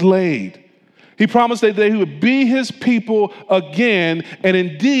foundation is laid. He promised that they would be his people again, and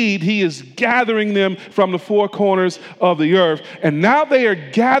indeed, he is gathering them from the four corners of the earth. And now they are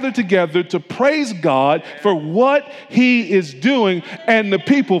gathered together to praise God for what he is doing, and the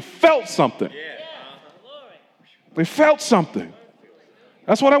people felt something. They felt something.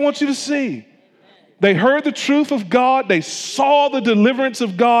 That's what I want you to see. They heard the truth of God, they saw the deliverance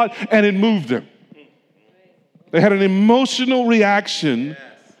of God, and it moved them. They had an emotional reaction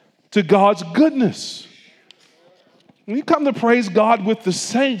to God's goodness. When you come to praise God with the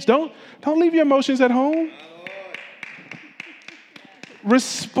saints, don't leave your emotions at home.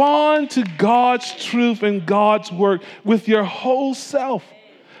 Respond to God's truth and God's word with your whole self.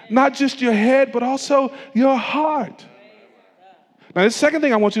 Not just your head, but also your heart. Now, the second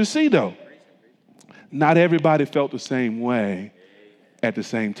thing I want you to see, though, not everybody felt the same way at the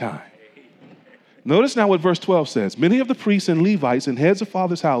same time. Notice now what verse 12 says. Many of the priests and Levites and heads of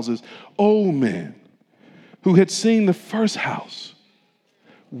fathers' houses, old men who had seen the first house,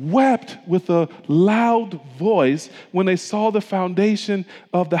 wept with a loud voice when they saw the foundation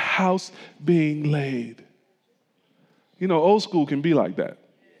of the house being laid. You know, old school can be like that.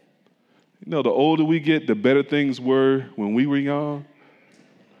 You know, the older we get, the better things were when we were young.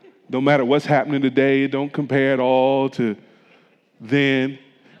 No matter what's happening today, don't compare it all to then.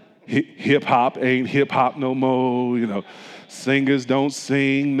 Hip hop ain't hip hop no more. You know, singers don't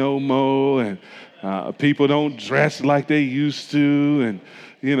sing no more, and people don't dress like they used to. And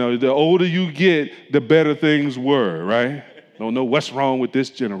you know, the older you get, the better things were, right? Don't know what's wrong with this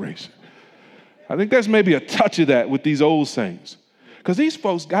generation. I think there's maybe a touch of that with these old saints, because these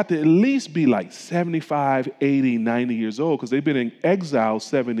folks got to at least be like 75, 80, 90 years old, because they've been in exile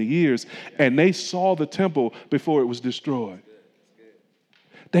 70 years, and they saw the temple before it was destroyed.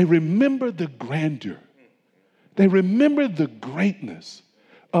 They remember the grandeur. They remember the greatness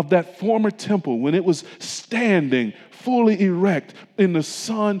of that former temple when it was standing fully erect in the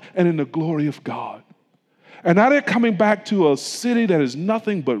sun and in the glory of God. And now they're coming back to a city that is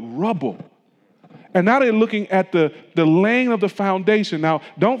nothing but rubble. And now they're looking at the laying of the foundation. Now,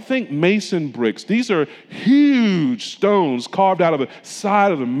 don't think mason bricks. These are huge stones carved out of the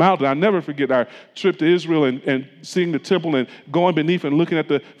side of the mountain. I never forget our trip to Israel and seeing the temple and going beneath and looking at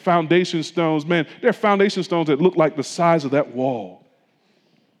the foundation stones. Man, they're foundation stones that look like the size of that wall.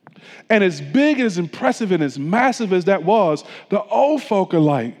 And as big, as impressive, and as massive as that was, the old folk are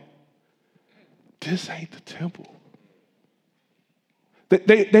like, this ain't the temple.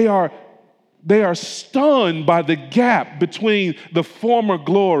 They are stunned by the gap between the former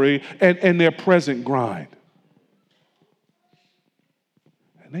glory and their present grind.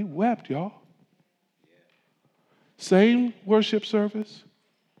 And they wept, y'all. Same worship service,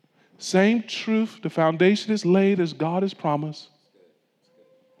 same truth. The foundation is laid as God has promised.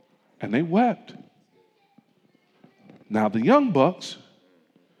 And they wept. Now, the young bucks,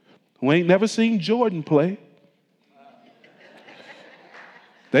 who ain't never seen Jordan play,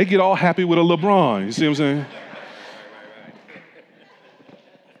 they get all happy with a LeBron. You see what I'm saying?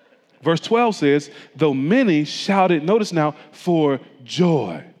 Verse 12 says, though many shouted, notice now, for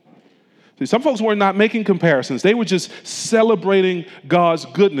joy. See, some folks were not making comparisons. They were just celebrating God's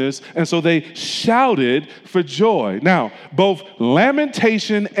goodness, and so they shouted for joy. Now, both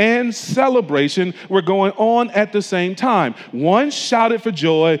lamentation and celebration were going on at the same time. One shouted for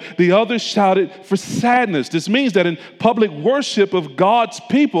joy, the other shouted for sadness. This means that in public worship of God's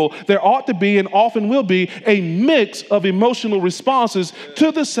people, there ought to be and often will be a mix of emotional responses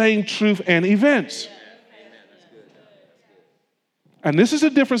to the same truth and events. And this is the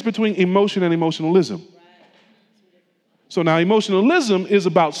difference between emotion and emotionalism. So now emotionalism is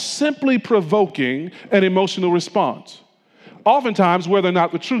about simply provoking an emotional response, oftentimes whether or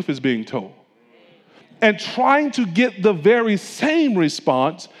not the truth is being told, and trying to get the very same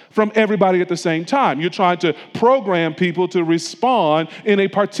response from everybody at the same time. You're trying to program people to respond in a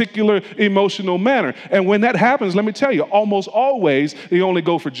particular emotional manner. And when that happens, let me tell you, almost always they only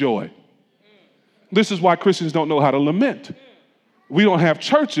go for joy. This is why Christians don't know how to lament. We don't have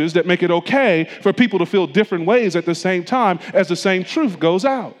churches that make it okay for people to feel different ways at the same time as the same truth goes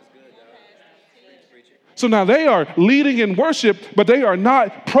out. So now they are leading in worship, but they are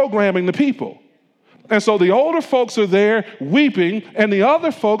not programming the people. And so the older folks are there weeping, and the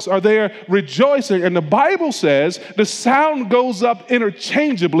other folks are there rejoicing. And the Bible says the sound goes up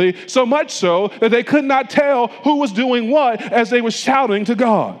interchangeably, so much so that they could not tell who was doing what as they were shouting to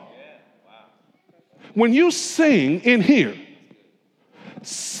God. When you sing in here,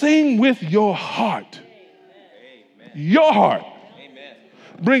 sing with your heart. Your heart.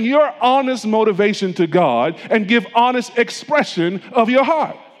 Bring your honest motivation to God and give honest expression of your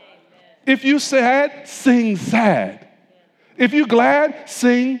heart. If you sad, sing sad. If you glad,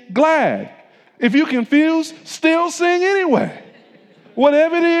 sing glad. If you confused, still sing anyway.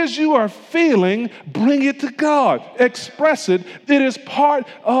 Whatever it is you are feeling, bring it to God. Express it. It is part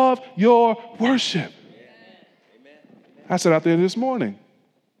of your worship. I sat out there this morning.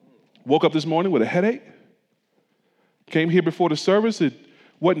 Woke up this morning with a headache. Came here before the service. It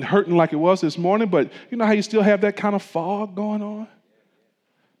wasn't hurting like it was this morning, but you know how you still have that kind of fog going on?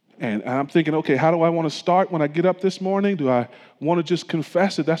 And I'm thinking, okay, how do I want to start when I get up this morning? Do I want to just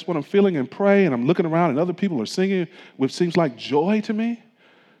confess that that's what I'm feeling and pray? And I'm looking around and other people are singing, which seems like joy to me.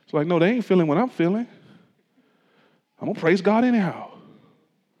 It's like, no, they ain't feeling what I'm feeling. I'm going to praise God anyhow.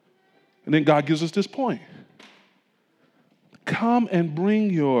 And then God gives us this point. Come and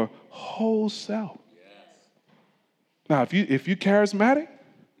bring your whole self. Now, if you charismatic,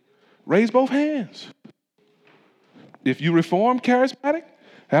 raise both hands. If you reform charismatic,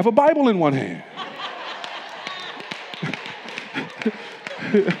 have a Bible in one hand.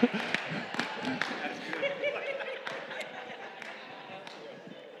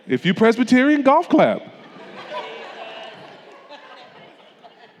 If you Presbyterian, golf clap.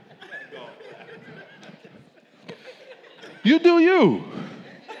 You do you.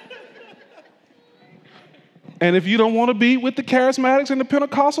 And if you don't want to be with the charismatics and the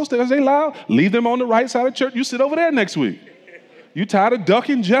Pentecostals as they loud, leave them on the right side of church. You sit over there next week. You tired of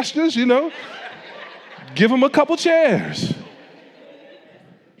ducking gestures, give them a couple chairs.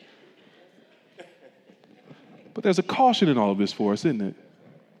 But there's a caution in all of this for us, isn't it?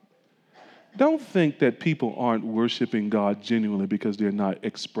 Don't think that people aren't worshiping God genuinely because they're not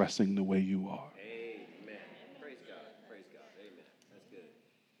expressing the way you are. Amen. Praise God. Praise God. Amen. That's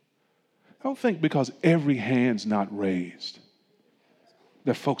good. Don't think because every hand's not raised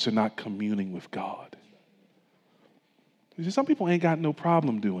that folks are not communing with God. You see, some people ain't got no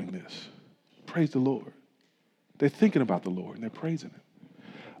problem doing this. Praise the Lord. They're thinking about the Lord and they're praising Him.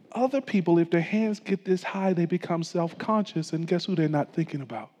 Other people, if their hands get this high, they become self-conscious, and guess who they're not thinking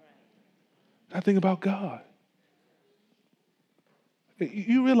about? Not thinking about God.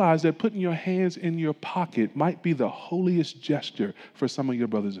 You realize that putting your hands in your pocket might be the holiest gesture for some of your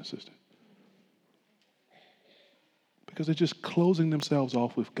brothers and sisters. Because they're just closing themselves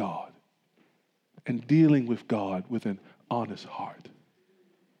off with God and dealing with God with an honest heart.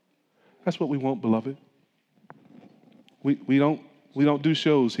 That's what we want, beloved. We don't do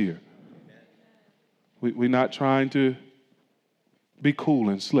shows here. We're not trying to be cool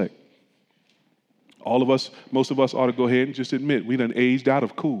and slick. Most of us ought to go ahead and just admit we done aged out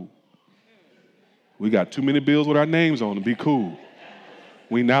of cool. We got too many bills with our names on to be cool.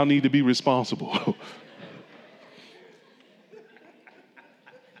 We now need to be responsible.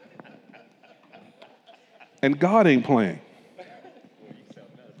 And God ain't playing.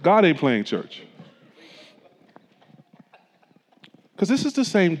 God ain't playing church. Because this is the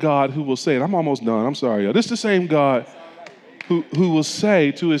same God who will say, and I'm almost done, I'm sorry, y'all. This is the same God who will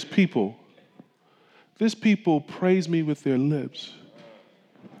say to His people, this people praise me with their lips,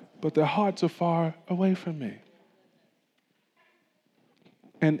 but their hearts are far away from me.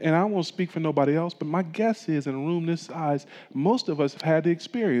 And I won't speak for nobody else, but my guess is in a room this size, most of us have had the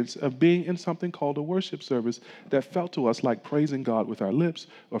experience of being in something called a worship service that felt to us like praising God with our lips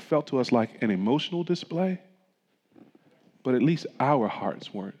or felt to us like an emotional display, but at least our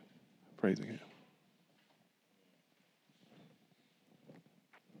hearts weren't praising Him.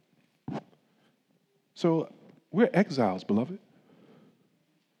 So we're exiles, beloved.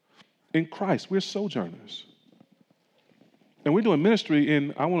 In Christ, we're sojourners. And we're doing ministry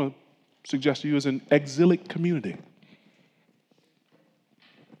in, I want to suggest to you, as an exilic community.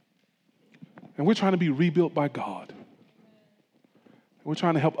 And we're trying to be rebuilt by God. And we're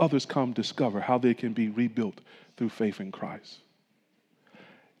trying to help others come discover how they can be rebuilt through faith in Christ.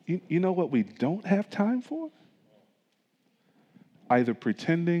 You know what we don't have time for? Either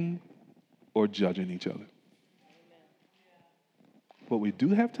pretending or judging each other. What we do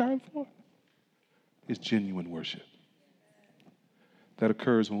have time for is genuine worship. That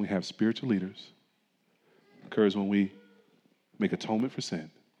occurs when we have spiritual leaders, occurs when we make atonement for sin,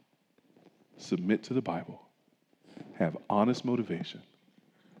 submit to the Bible, have honest motivation,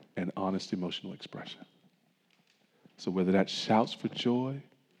 and honest emotional expression. So whether that's shouts for joy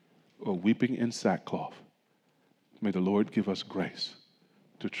or weeping in sackcloth, may the Lord give us grace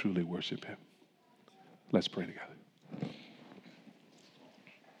to truly worship him. Let's pray together.